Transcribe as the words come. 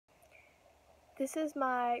This is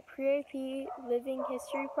my pre-AP living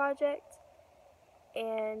history project,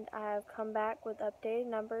 and I have come back with updated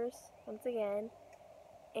numbers once again.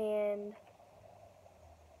 And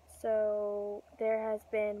so there has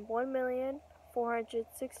been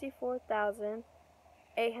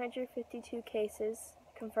 1,464,852 cases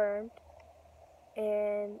confirmed,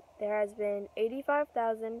 and there has been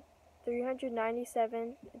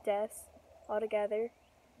 85,397 deaths altogether,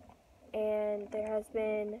 and there has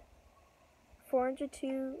been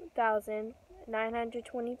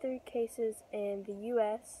 402,923 cases in the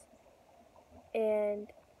U.S., and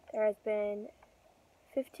there has been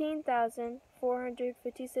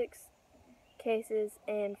 15,456 cases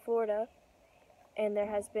in Florida, and there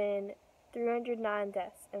has been 309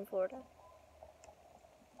 deaths in Florida.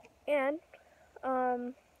 And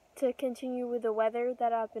to continue with the weather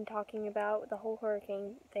that I've been talking about, the whole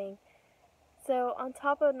hurricane thing. So on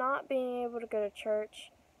top of not being able to go to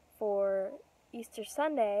church for Easter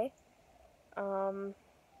Sunday,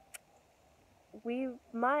 we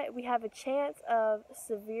have a chance of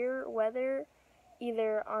severe weather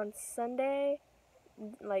either on Sunday,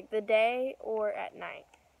 like the day, or at night.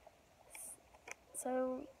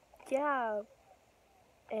 So yeah,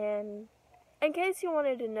 and in case you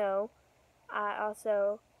wanted to know, I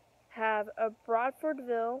also have a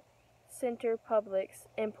Broadfordville Center Publix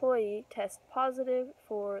employee test positive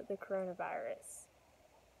for the coronavirus.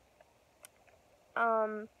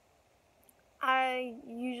 I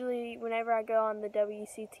usually, whenever I go on the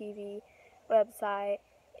WCTV website,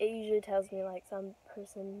 it usually tells me like some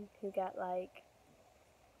person who got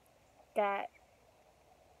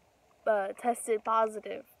tested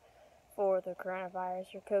positive for the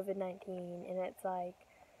coronavirus or COVID-19, and it's like,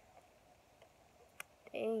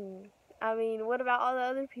 dang. I mean, what about all the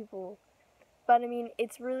other people? But I mean, I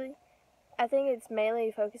think it's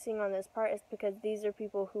mainly focusing on this part is because these are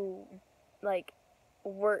people who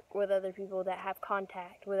work with other people that have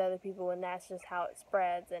contact with other people, and that's just how it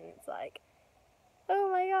spreads. And it's like, oh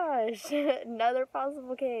my gosh, another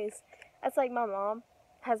possible case. That's like my mom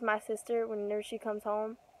has my sister whenever she comes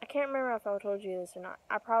home. I can't remember if I told you this or not.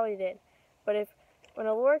 I probably did. But when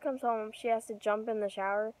Laura comes home, she has to jump in the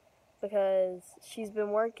shower because she's been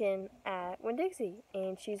working at Winn-Dixie,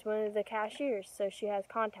 and she's one of the cashiers, so she has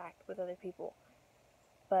contact with other people.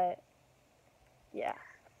 But yeah,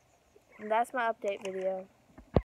 that's my update video.